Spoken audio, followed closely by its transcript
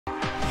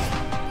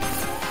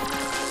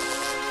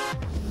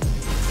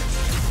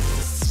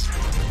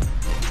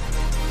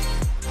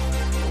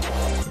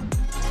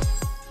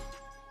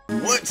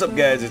What's up,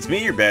 guys? It's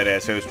me, your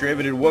badass host,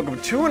 Draven, and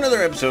welcome to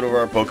another episode of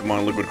our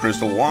Pokemon Liquid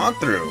Crystal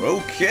walkthrough.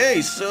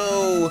 Okay,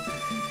 so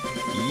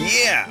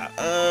yeah,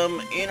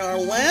 in our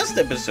last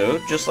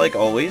episode, just like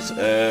always,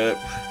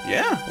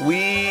 yeah,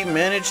 we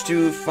managed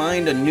to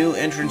find a new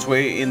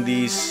entranceway in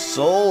the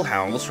Soul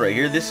House right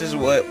here. This is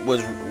what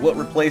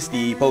replaced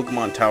the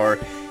Pokemon Tower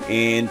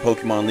in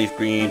Pokemon Leaf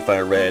Green,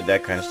 Fire Red,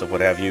 that kind of stuff,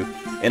 what have you.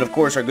 And of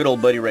course, our good old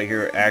buddy right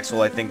here,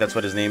 Axel, I think that's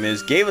what his name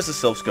is, gave us a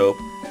Silph Scope,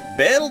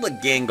 battled a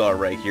Gengar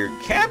right here,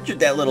 captured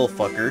that little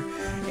fucker,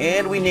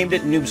 and we named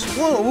it Noob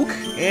Smoke.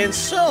 And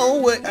so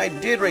what I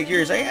did right here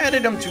is I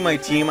added him to my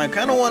team. I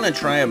kind of want to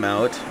try him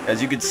out.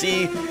 As you can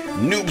see,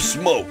 Noob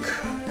Smoke,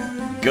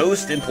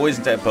 Ghost and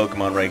Poison type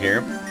Pokemon right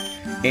here,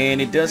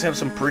 and it does have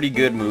some pretty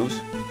good moves.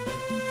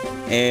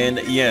 And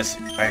yes,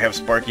 I have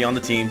Sparky on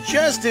the team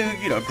just to,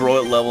 you know, grow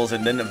it levels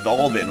and then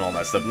evolve it and all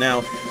that stuff.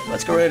 Now,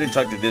 let's go ahead and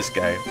talk to this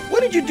guy.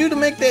 What did you do to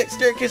make that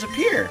staircase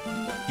appear?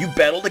 You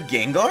battled a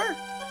Gengar?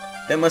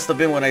 That must have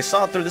been what I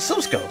saw through the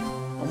Silph Scope.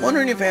 I'm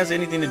wondering if it has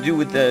anything to do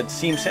with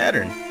Team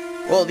Saturn.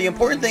 Well, the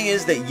important thing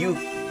is that you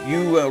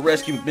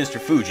rescue Mr.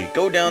 Fuji.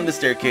 Go down the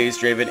staircase,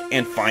 Draven,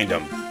 and find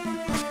him.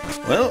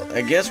 Well,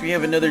 I guess we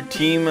have another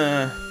Team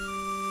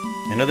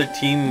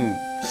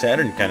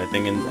Saturn kind of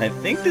thing, and I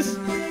think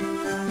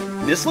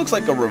this looks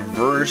like a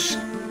reverse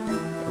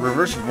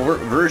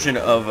version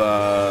of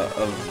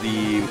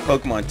the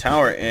Pokemon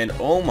Tower, and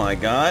oh my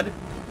god.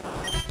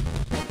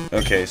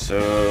 Okay,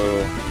 so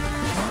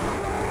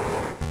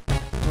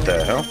what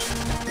the hell?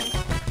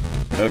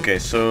 Okay,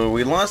 so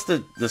we lost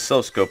the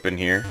Silph Scope in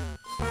here.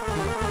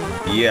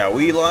 Yeah,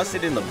 we lost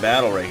it in the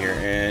battle right here,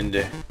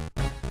 and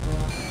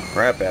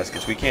crap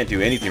baskets, we can't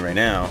do anything right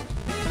now.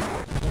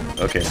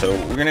 Okay, so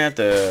we're gonna have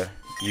to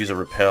use a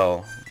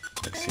repel.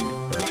 Let's see,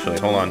 actually,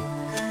 hold on.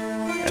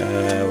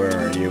 Where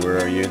are you? Where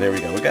are you? There we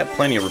go. We got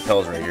plenty of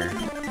repels right here.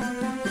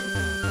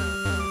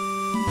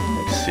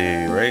 Let's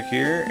see, right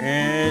here,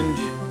 and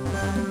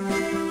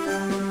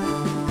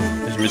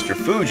there's Mr.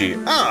 Fuji.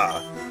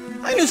 Ah!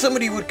 I knew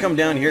somebody would come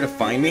down here to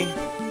find me.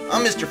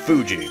 I'm Mr.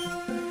 Fuji.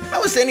 I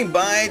was standing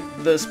by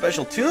the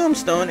special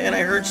tombstone and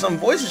I heard some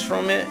voices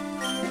from it.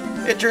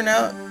 It turned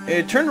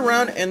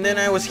around and then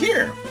I was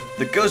here.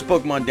 The ghost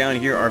Pokemon down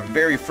here are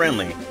very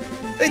friendly.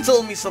 They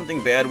told me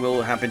something bad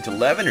will happen to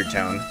Lavender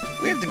Town.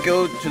 We have to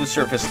go to the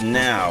surface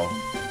now.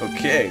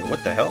 Okay,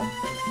 what the hell?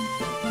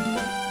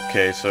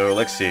 Okay, so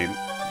let's see.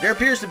 There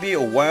appears to be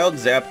a wild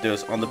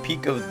Zapdos on the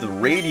peak of the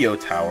radio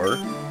tower.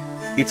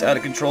 It's out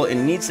of control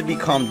and needs to be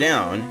calmed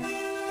down,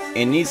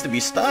 and needs to be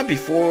stopped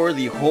before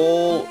the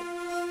whole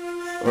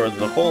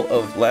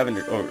of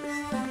Lavender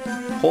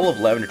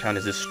Town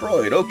is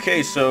destroyed.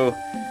 Okay, so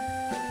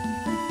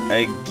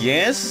I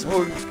guess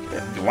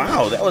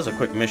wow, that was a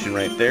quick mission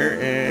right there.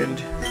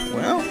 And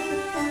well,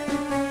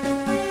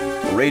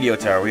 the radio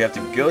tower. We have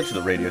to go to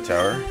the radio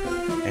tower,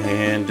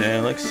 and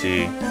let's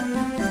see.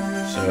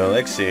 So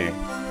let's see.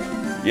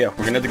 Yeah,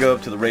 we're gonna have to go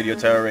up to the radio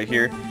tower right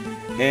here.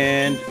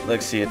 And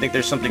let's see, I think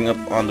there's something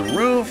up on the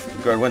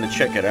roof. I went to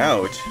check it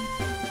out.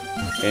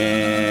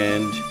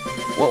 And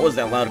what was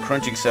that loud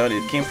crunching sound?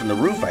 It came from the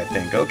roof, I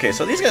think. Okay,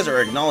 so these guys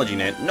are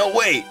acknowledging it. No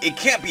way, it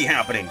can't be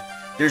happening.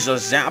 There's a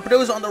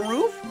Zapdos on the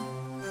roof?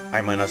 I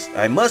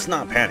must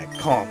not panic.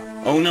 Calm.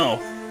 Oh no,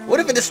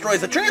 what if it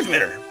destroys the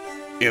transmitter?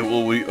 It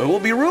will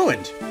be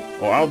ruined.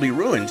 Or I'll be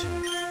ruined.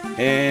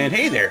 And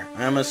hey there,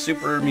 I'm a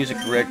super music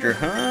director.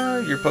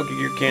 Huh? Your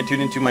Pokegear can't tune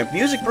into my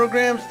music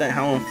programs? That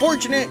how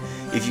unfortunate.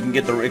 If you can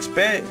get the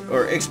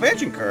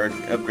expansion card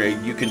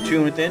upgrade, you can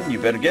tune within. You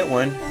better get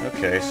one.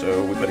 Okay,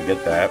 so we better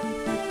get that.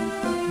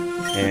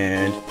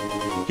 And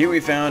here we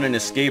found an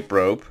escape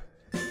rope.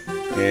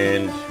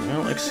 And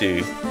well, let's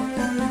see.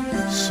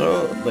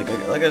 So, like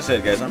I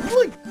said, guys, I'm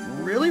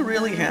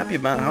really happy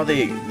about how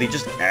they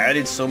just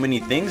added so many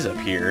things up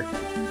here.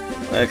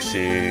 Let's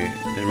see.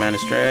 The amount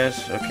of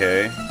stress.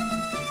 Okay.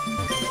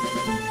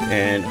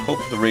 And hope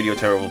the radio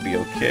tower will be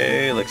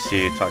okay. Let's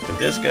see, talk to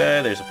this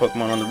guy. There's a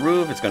Pokemon on the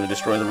roof. It's going to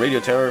destroy the radio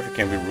tower if it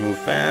can't be removed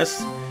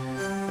fast.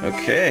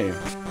 Okay.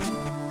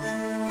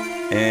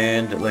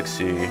 And let's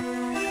see.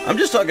 I'm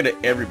just talking to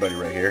everybody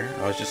right here.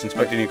 I was just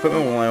inspecting the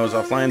equipment while I was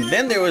offline.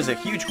 Then there was a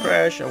huge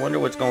crash. I wonder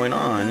what's going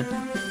on.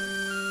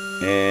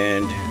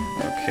 And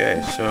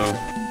okay, so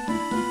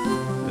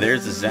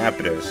there's the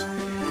Zapdos.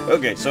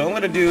 Okay, so I'm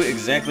going to do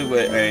exactly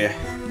what I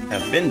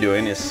have been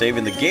doing, is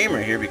saving the game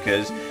right here,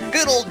 because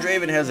good old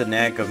Draven has a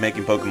knack of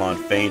making Pokemon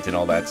faint and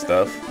all that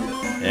stuff.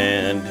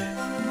 And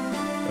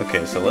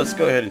okay, so let's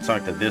go ahead and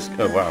talk to this.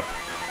 Oh wow,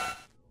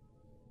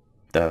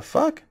 the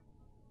fuck?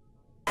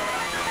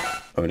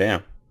 Oh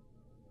damn,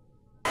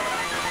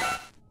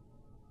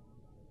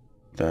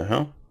 the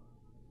hell?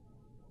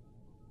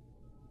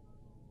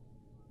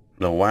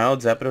 The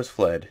wild Zapdos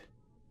fled.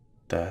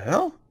 The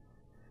hell?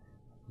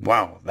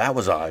 Wow, that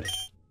was odd.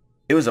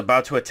 It was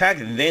about to attack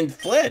and then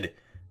fled.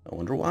 I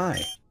wonder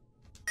why.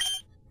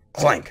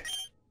 Clank.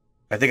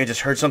 I think I just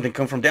heard something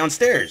come from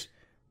downstairs.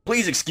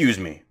 Please excuse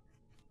me.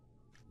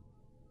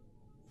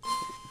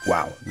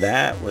 Wow,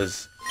 that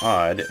was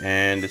odd.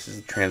 And this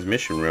is the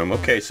transmission room.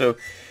 Okay, so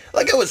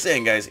Like I was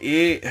saying, guys,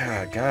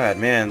 God,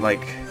 man,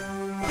 like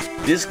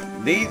this,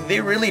 they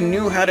really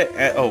knew how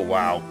to. Oh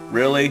wow,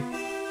 really?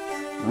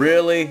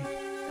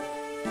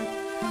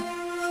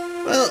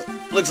 Well,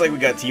 looks like we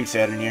got Team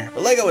Saturn here.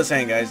 But like I was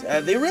saying, guys,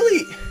 they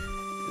really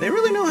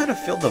know how to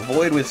fill the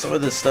void with some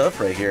of this stuff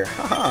right here.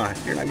 Haha,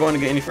 you're not going to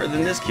get any further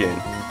than this kid.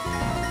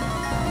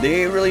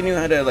 They really knew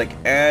how to like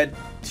add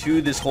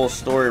to this whole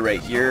story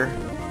right here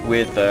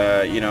with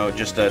you know,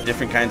 just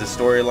different kinds of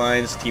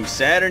storylines. Team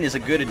Saturn is a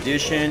good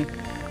addition.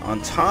 On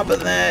top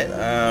of that,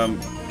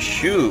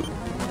 shoot,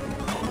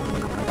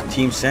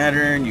 Team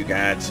Saturn, you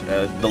got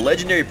the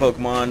legendary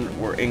Pokemon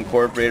were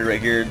incorporated right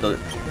here, the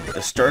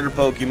starter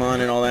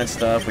Pokemon and all that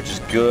stuff, which is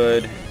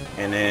good.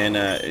 And then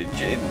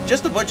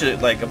just a bunch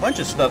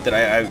of stuff that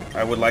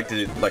I would like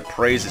to like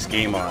praise this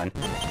game on,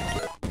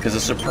 because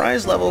the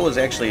surprise level was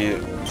actually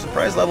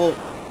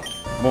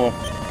well,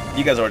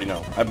 you guys already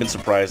know I've been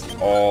surprised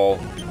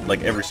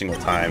every single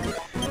time.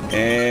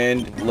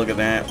 And look at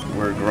that,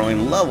 we're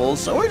growing levels,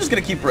 so we're just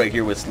gonna keep right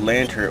here with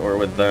Lantern or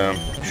with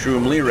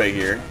Shroom Lee right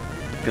here,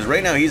 because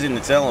right now he's in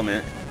its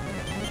element.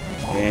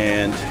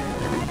 And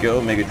there we go,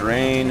 Mega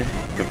Drain,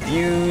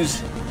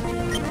 Confuse.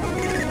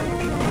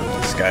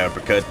 Sky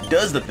Uppercut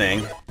does the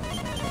thing.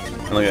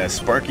 And look at that,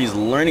 Sparky's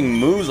learning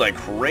moves like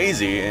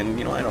crazy, and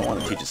you know, I don't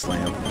want to teach a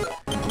Slam.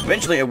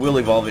 Eventually I will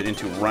evolve it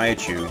into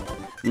Raichu.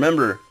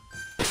 Remember,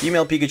 the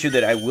female Pikachu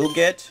that I will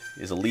get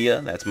is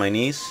Aaliyah, that's my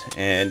niece,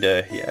 and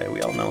yeah,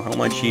 we all know how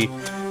much she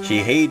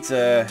hates,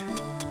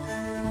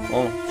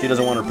 well, she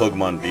doesn't want her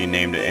Pokemon being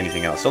named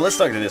anything else. So let's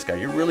talk to this guy.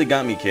 You really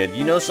got me, kid.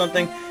 You know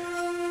something?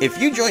 If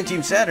you join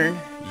Team Saturn,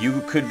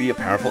 you could be a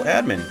powerful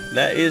admin.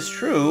 That is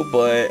true,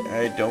 but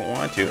I don't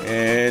want to.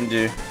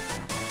 And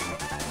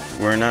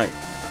we're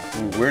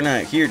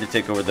not here to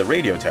take over the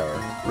radio tower.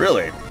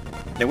 Really?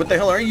 Now what the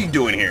hell are you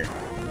doing here?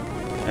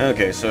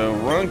 Okay, so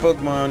wrong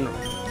Pokemon.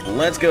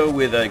 Let's go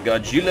with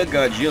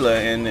Godzilla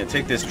and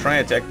take this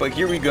Tri-Attack. But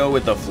here we go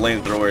with the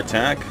Flamethrower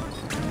attack.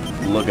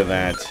 Look at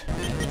that.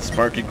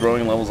 Sparky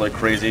growing levels like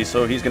crazy,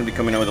 so he's going to be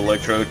coming out with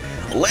Electrode.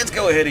 Let's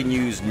go ahead and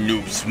use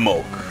Noob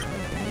Smoke.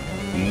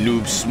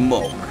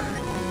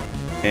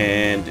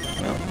 And,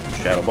 well,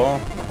 Shadow Ball.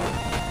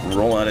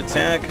 Roll out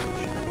attack.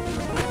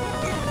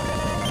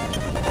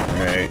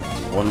 Alright,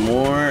 one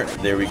more.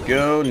 There we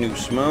go. Noob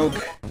Smoke.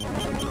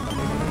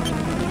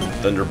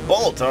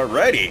 Thunderbolt,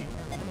 alrighty.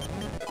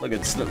 Look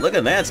at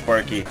that,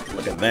 Sparky.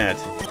 Look at that.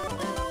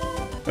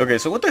 Okay,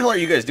 so what the hell are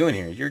you guys doing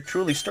here? You're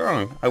truly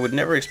strong. I would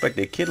never expect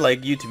a kid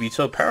like you to be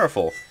so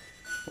powerful.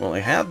 Well, I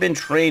have been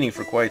training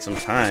for quite some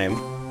time.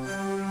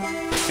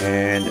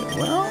 And,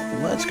 well,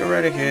 let's go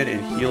right ahead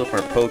and heal up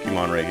our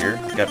Pokemon right here.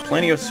 Got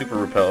plenty of Super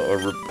Repel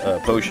or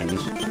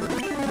potions.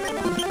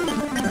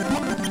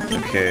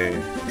 Okay.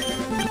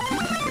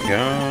 There we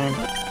go.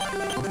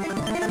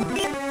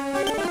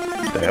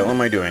 What the hell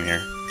am I doing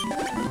here?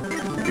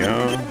 There we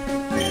go.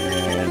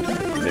 And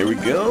there we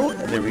go.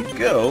 There we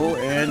go.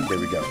 And there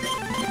we go.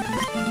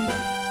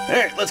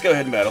 Alright, let's go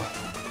ahead and battle.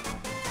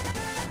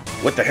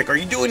 What the heck are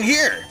you doing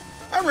here?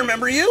 I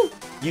remember you.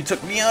 You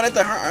took me out at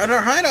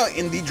our hideout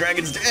in the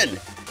Dragon's Den.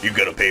 You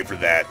gotta pay for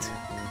that.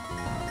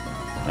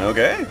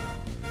 Okay.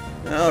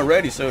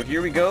 Alrighty, so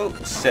here we go.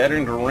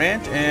 Saturn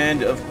Grant,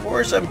 and of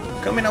course I'm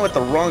coming out with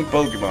the wrong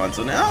Pokemon.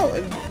 So now,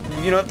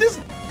 you know, if this,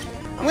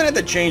 I'm gonna have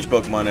to change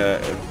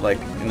Pokemon, like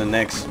in the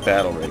next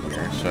battle right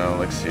here. So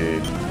let's see.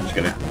 I'm just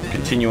gonna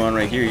continue on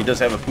right here. He does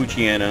have a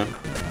Poochyena.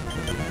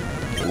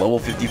 Level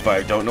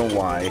 55, don't know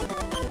why.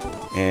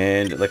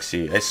 And let's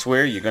see. I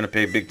swear you're gonna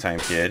pay big time,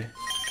 kid.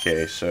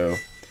 Okay, so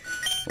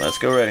let's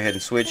go right ahead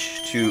and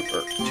switch to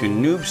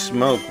Noob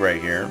Smoke right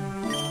here.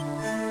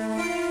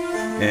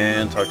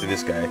 And talk to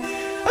this guy.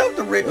 I hope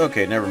the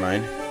okay, never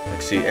mind.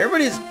 Let's see.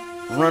 Everybody's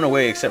run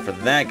away except for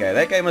that guy.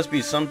 That guy must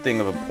be something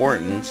of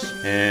importance.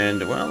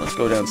 And, well, let's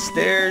go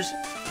downstairs.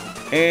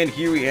 And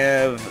here we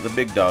have the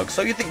big dog.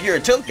 So you think you're a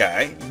tilt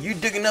guy? You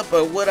digging up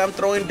what I'm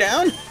throwing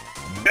down?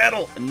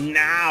 Battle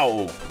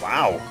now!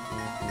 Wow.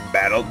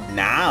 Battle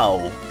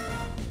now.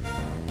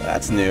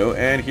 That's new.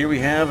 And here we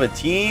have a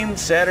Team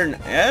Saturn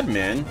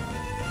admin.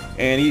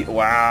 And he,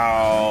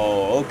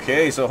 wow.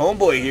 Okay, so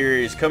homeboy here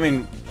is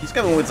coming. He's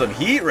coming with some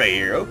heat right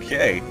here.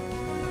 Okay.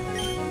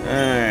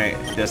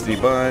 Alright, Destiny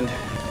Bond.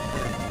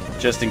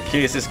 Just in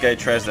case this guy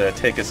tries to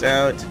take us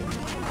out.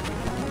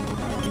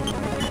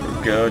 Here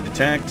we go,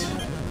 detect.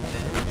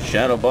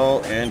 Shadow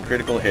Ball and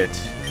critical hit.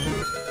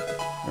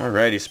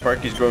 Alrighty,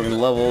 Sparky's growing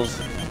levels.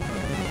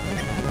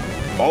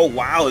 Oh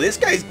wow, this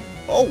guy's,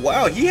 oh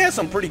wow, he has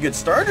some pretty good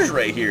starters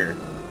right here.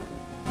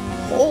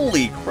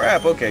 Holy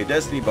crap. Okay,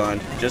 Destiny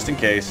Bond, just in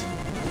case.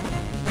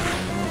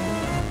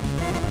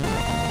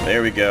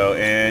 There we go,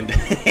 and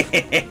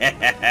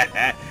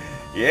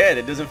yeah,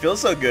 that doesn't feel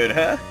so good,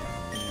 huh?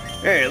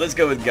 Alright, let's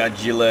go with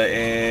Godzilla,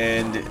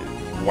 and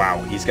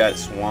wow, he's got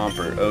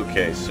Swampert.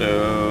 Okay,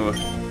 so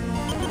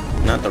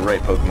not the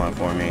right Pokemon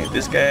for me.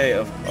 This guy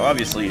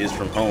obviously is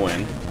from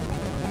Hoenn,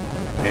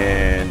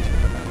 and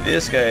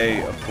this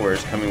guy, of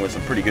course, coming with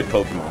some pretty good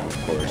Pokemon, of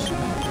course.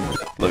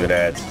 Look at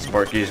that.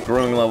 Sparky's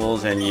growing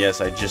levels, and yes,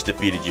 I just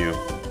defeated you.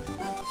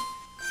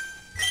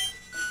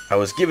 I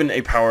was given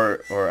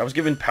power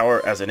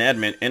as an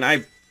admin, and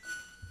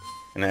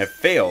I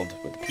failed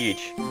with the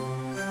peach.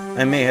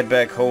 I may head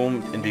back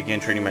home and begin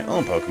training my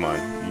own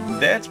Pokemon.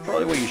 That's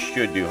probably what you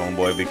should do,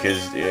 homeboy,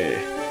 because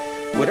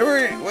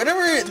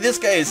whatever this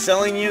guy is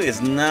selling you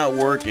is not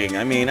working.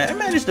 I mean, I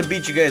managed to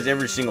beat you guys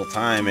every single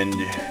time, and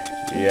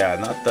yeah,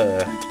 not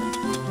the...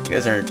 You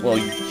guys aren't... Well,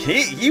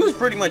 he was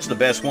pretty much the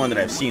best one that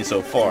I've seen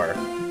so far.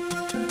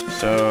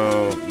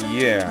 So,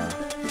 yeah.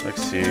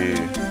 Let's see.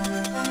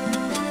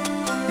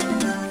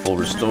 Full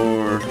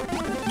restore.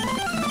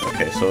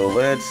 Okay, so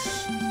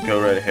let's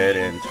go right ahead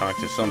and talk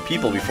to some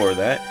people before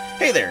that.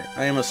 Hey there,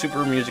 I am a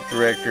super music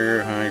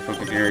director. Hi,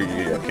 fucking dear.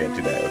 Yeah, okay,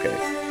 do that. Okay.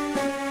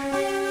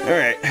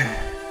 Alright.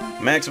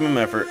 Maximum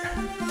effort.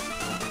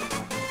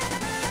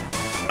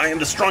 I am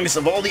the strongest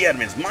of all the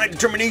admins. My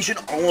determination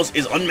almost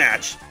is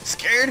unmatched.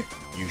 Scared?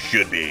 You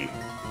should be.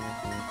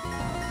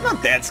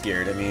 Not that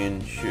scared. I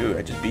mean, shoot,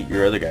 I just beat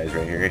your other guys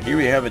right here. Here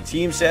we have a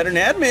Team Saturn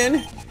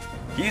admin.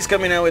 He's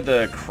coming out with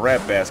the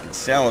crap basket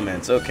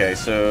Salamence. Okay,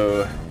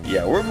 so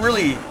yeah, we're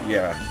really,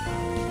 yeah.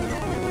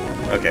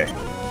 Okay.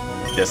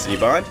 Destiny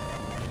Bond?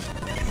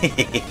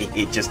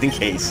 Just in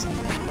case.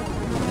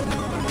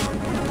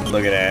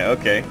 Look at that,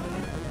 okay.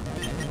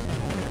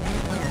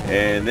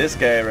 And this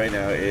guy right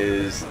now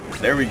is,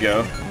 there we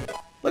go.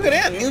 Look at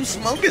that, New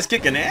Smoke is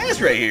kicking ass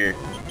right here.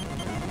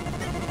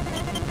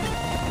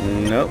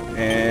 Nope,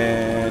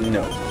 and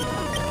no.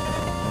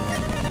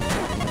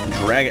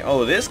 Dragon,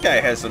 oh, this guy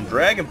has some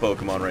dragon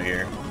Pokemon right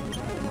here.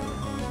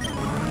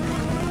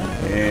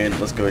 And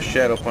let's go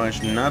Shadow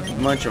Punch, not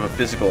much of a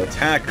physical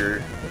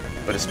attacker,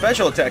 but a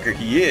special attacker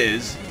he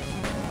is.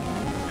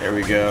 There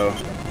we go.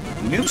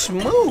 New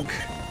Smoke!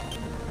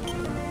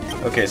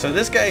 Okay, so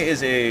this guy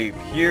is a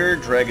pure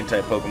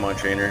Dragon-type Pokemon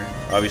trainer.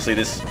 Obviously,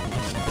 this,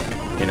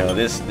 you know,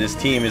 this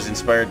team is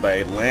inspired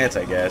by Lance,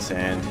 I guess,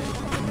 and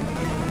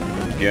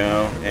here we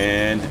go,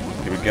 and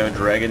here we go,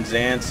 Dragon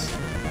Dance.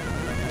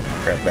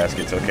 Crap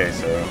baskets. Okay,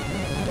 so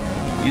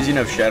using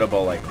up Shadow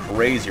Ball like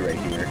crazy right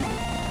here.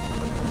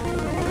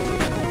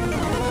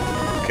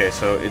 Okay,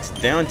 so it's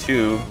down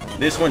to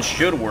this one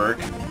should work,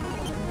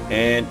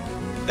 and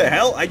what the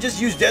hell? I just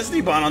used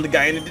Destiny Bond on the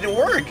guy and it didn't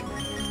work.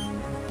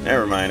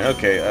 Never mind.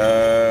 Okay,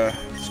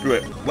 screw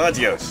it.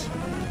 Latios.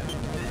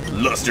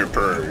 Luster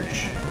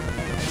Purge.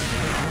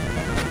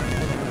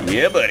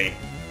 Yeah, buddy.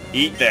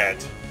 Eat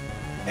that.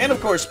 And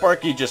of course,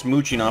 Sparky just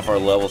mooching off our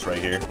levels right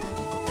here.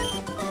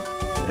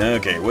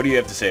 Okay, what do you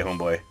have to say,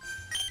 homeboy?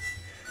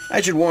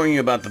 I should warn you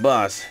about the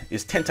boss.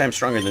 He's 10 times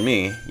stronger than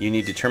me. You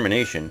need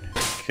determination.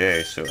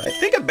 Okay, so I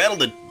think I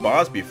battled a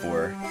boss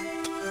before.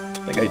 I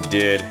think I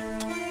did.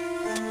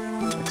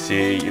 Let's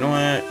see. You know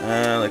what?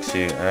 Let's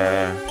see.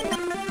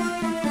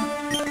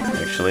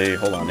 Actually,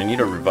 hold on. I need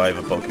to revive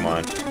a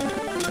Pokemon.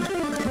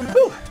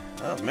 Whew.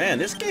 Oh man,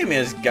 this game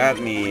has got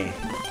me.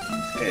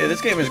 This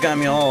game has got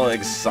me all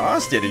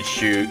exhausted and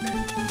shoot.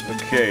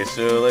 Okay,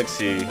 so let's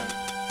see.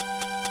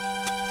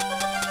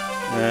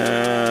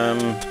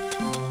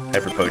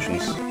 Hyper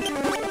potions.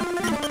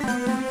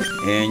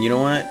 And you know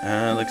what?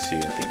 Let's see.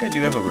 I think I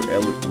do have a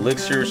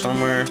elixir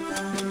somewhere.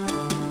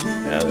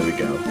 Yeah, there we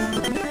go.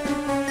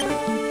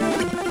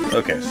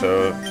 Okay,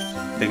 so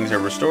things are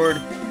restored.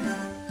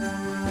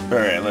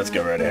 Alright, let's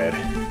go right ahead.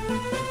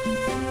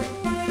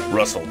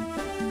 Russell.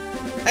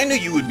 I knew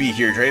you would be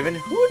here, Draven.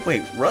 Who would...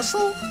 Wait,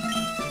 Russell?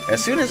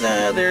 As soon as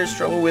there's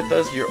trouble with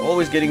us, you're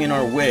always getting in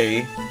our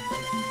way.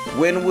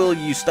 When will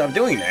you stop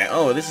doing that?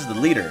 Oh, this is the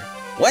leader.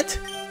 What?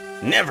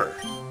 Never.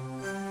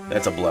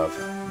 That's a bluff.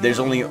 There's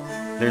only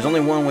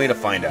one way to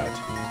find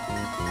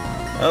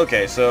out.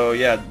 Okay, so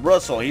yeah,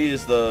 Russell, he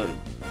is the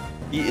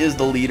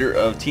leader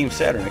of Team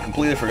Saturn. I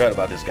completely forgot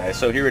about this guy.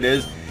 So here it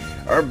is.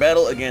 Our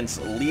battle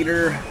against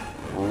leader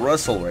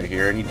Russell right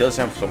here, and he does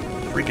have some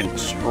freaking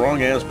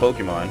strong-ass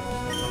Pokemon.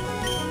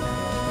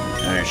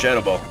 Alright,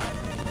 Shadow Ball.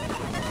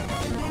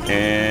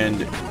 And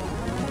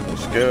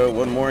let's go,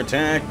 one more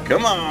attack.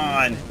 Come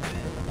on!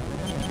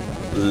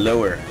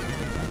 Lower.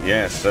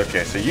 Yes,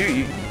 okay, so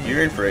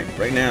you're in for it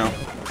right now.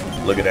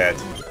 Look at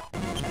that.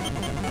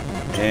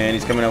 And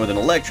he's coming out with an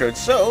Electrode,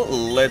 so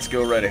let's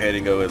go right ahead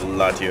and go with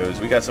Latios.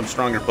 We got some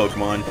stronger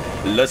Pokemon.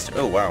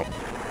 Oh, wow.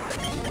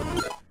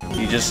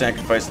 You just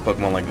sacrificed the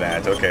Pokemon like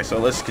that. Okay, so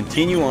let's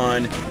continue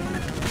on.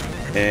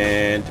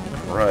 And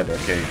crud.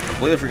 Okay,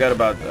 completely forgot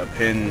about a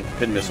pin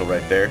missile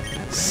right there.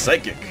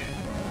 Psychic.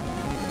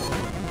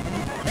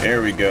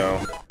 There we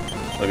go.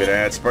 Look at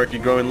that. Sparky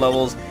growing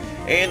levels.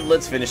 And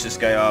let's finish this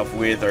guy off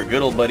with our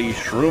good old buddy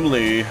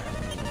Shroomly.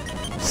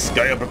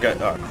 Sky Uppercut.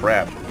 Oh,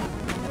 crap.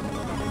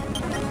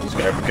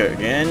 Sky Uppercut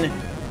again.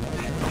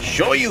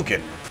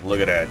 Shoryuken. Look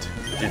at that.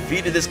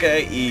 Defeated this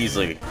guy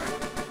easily.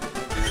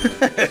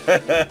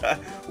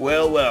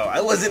 Well,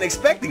 I wasn't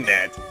expecting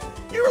that.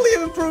 You really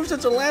have improved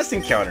since our last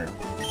encounter.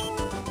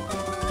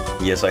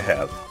 Yes, I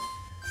have.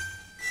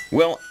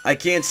 Well, I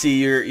can't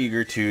see you're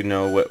eager to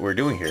know what we're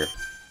doing here.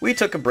 We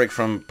took a break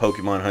from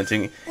Pokemon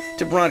hunting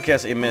to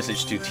broadcast a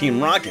message to Team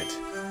Rocket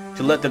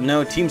to let them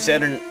know Team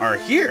Saturn are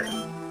here.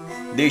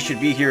 They should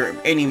be here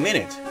any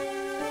minute.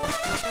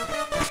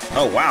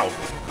 Oh, wow.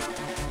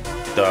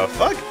 The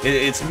fuck?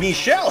 It's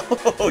Michelle.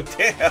 Oh,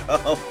 damn.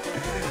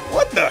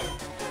 What the?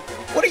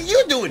 What are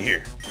you doing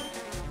here?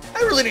 I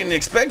really didn't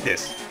expect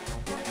this.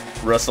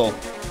 Russell,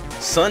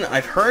 son,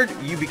 I've heard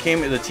you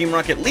became the Team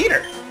Rocket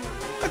leader.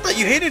 I thought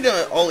you hated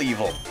all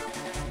evil.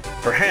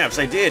 Perhaps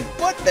I did,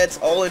 but that's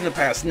all in the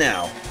past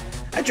now.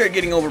 I tried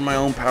getting over my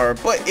own power,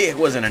 but it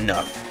wasn't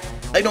enough.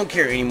 I don't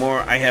care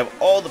anymore. I have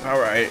all the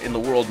power in the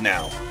world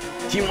now.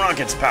 Team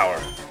Rocket's power.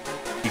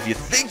 If you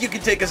think you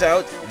can take us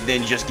out,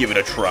 then just give it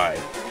a try.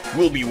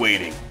 We'll be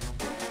waiting.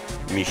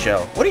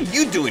 Michelle, what are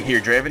you doing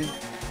here, Draven?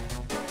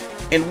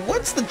 And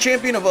what's the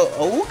champion of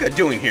Auka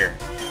doing here?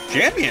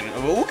 Champion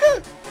of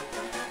Auka?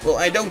 Well,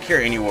 I don't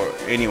care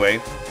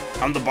anyway.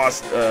 I'm the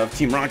boss of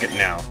Team Rocket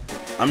now.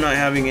 I'm not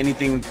having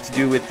anything to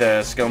do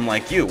with scum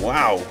like you.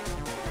 Wow.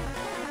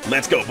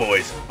 Let's go,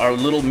 boys. Our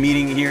little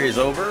meeting here is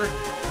over.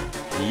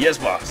 Yes,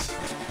 boss.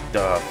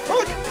 The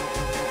fuck?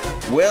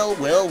 Well,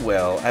 well,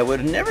 well. I would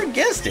have never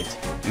guessed it.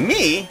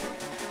 Me?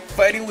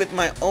 Fighting with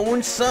my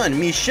own son,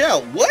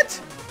 Michelle. What?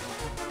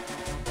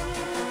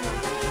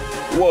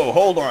 Whoa,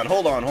 hold on.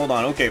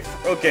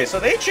 Okay, so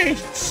they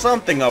changed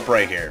something up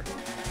right here.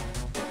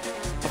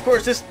 Of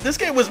course, this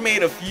game was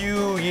made a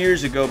few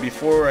years ago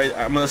before,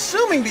 I'm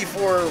assuming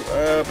before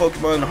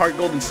Pokemon Heart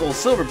Gold and Soul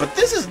Silver, but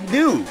this is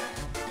new.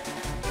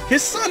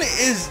 His son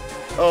is...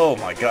 Oh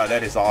my god,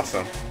 that is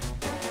awesome.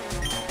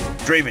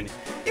 Draven,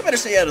 you better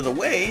stay out of the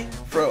way,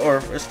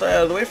 or stay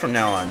out of the way from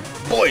now on.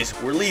 Boys,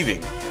 we're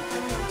leaving.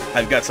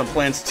 I've got some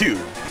plans too.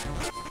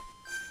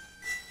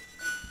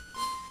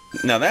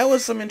 Now that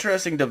was some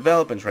interesting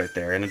developments right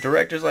there, and the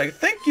director's like,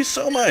 thank you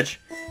so much.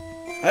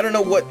 I don't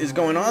know what is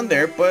going on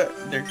there,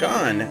 but they're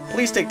gone.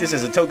 Please take this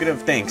as a token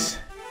of thanks.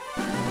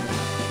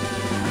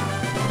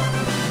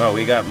 Oh,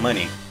 we got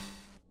money.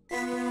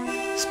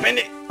 Spend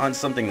it on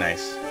something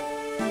nice.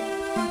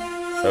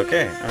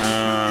 Okay,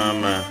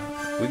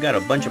 we got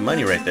a bunch of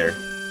money right there.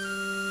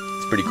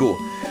 It's pretty cool.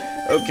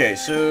 Okay,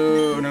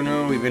 so,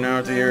 no, we've been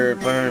out there,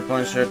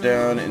 plan shut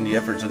down, and the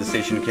efforts of the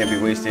station can't be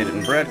wasted,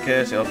 and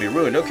broadcast, it'll be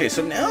ruined. Okay,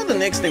 so now the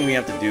next thing we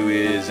have to do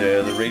is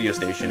the radio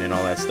station and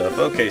all that stuff.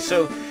 Okay,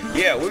 so,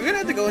 yeah, we're gonna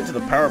have to go into the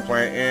power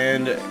plant,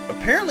 and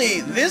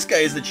apparently this guy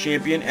is the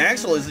champion,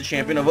 Axel is the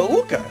champion of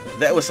Auka.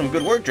 That was some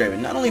good work, Draven.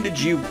 Not only did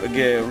you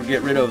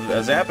get rid of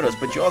Zapdos,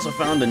 but you also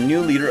found a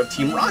new leader of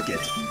Team Rocket.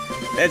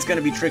 That's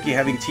gonna be tricky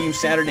having Team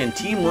Saturn and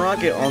Team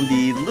Rocket on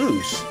the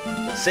loose.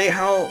 Say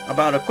how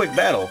about a quick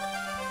battle?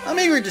 I'm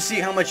eager to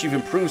see how much you've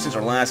improved since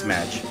our last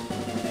match.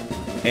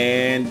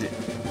 And,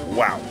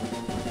 wow.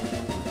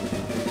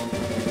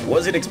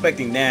 Wasn't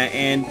expecting that,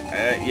 and,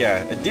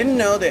 yeah, I didn't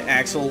know that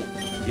Axel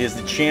is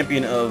the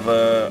champion of,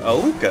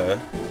 Auka.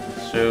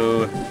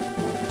 So,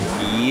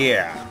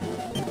 yeah.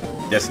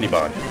 Destiny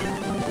Bond.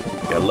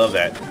 Gotta love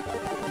that.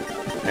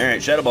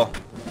 Alright, Shadow Ball.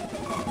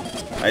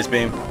 Ice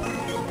Beam.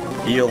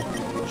 Heal.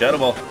 Shadow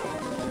Ball.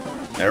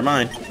 Never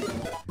mind.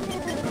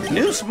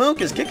 New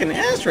Smoke is kicking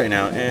ass right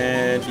now,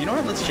 and you know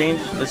what? Let's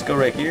change. Let's go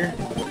right here.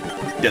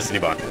 Destiny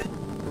Bond.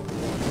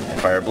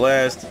 Fire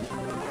Blast.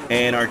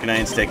 And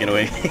Arcanine's taken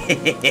away.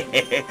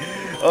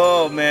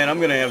 Oh man,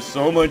 I'm gonna have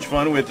so much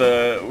fun with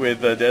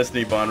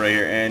Destiny Bond right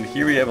here. And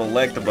here we have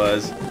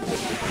Electabuzz.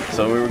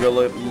 So we will go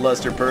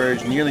Luster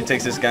Purge. Nearly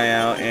takes this guy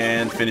out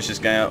and finish this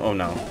guy out. Oh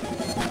no.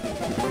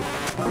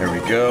 There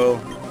we go.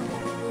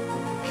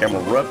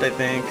 Camel Rupt, I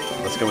think.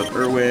 Let's go with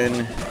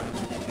Irwin.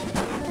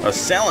 Oh,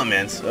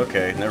 Salamence.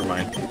 Okay, never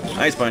mind.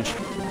 Ice Punch.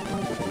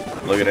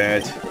 Look at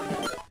that.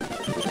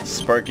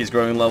 Sparky's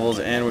growing levels,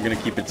 and we're going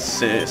to keep it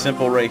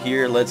simple right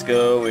here. Let's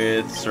go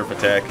with Surf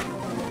Attack.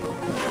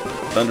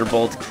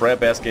 Thunderbolt,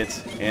 Crab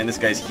Basket, and this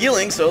guy's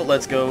healing, so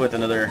let's go with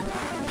another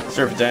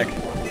Surf Attack.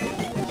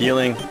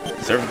 Healing,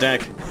 Surf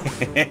Attack.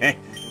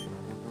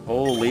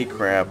 Holy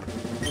crap.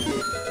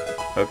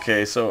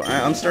 Okay, so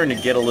I'm starting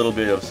to get a little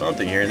bit of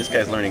something here. This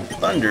guy's learning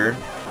Thunder.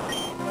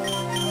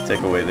 Let's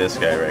take away this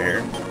guy right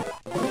here.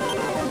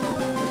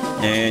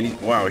 And,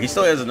 wow, he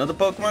still has another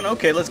Pokemon?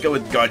 Okay, let's go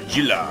with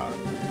Godzilla.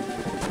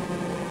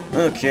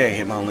 Okay,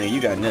 Hitmonlee,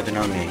 you got nothing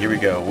on me. Here we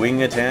go.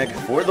 Wing attack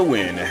for the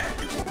win.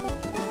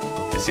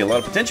 I see a lot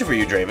of potential for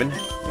you, Draven.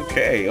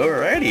 Okay,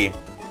 alrighty.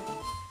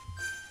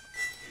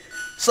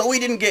 So we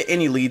didn't get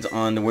any leads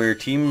on where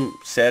Team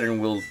Saturn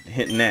will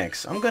hit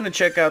next. I'm going to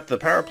check out the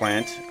power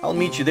plant. I'll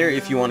meet you there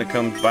if you want to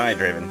come by,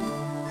 Draven.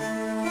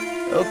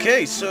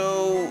 Okay,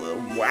 so,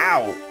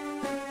 wow.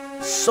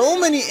 So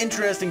many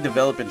interesting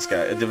developments,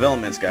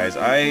 guys.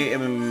 I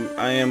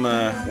am,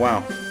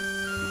 wow.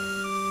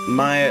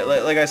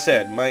 Like I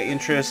said, my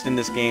interest in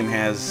this game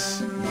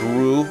has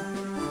grew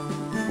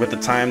with the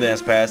time that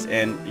has passed,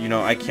 and you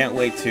know, I can't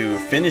wait to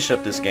finish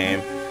up this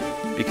game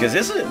because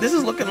this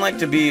is looking like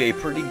to be a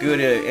pretty good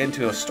end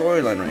to a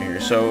storyline right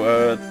here.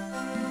 So,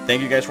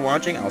 thank you guys for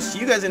watching. I'll see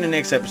you guys in the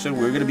next episode.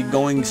 We're gonna be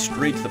going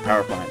straight to the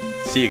power plant.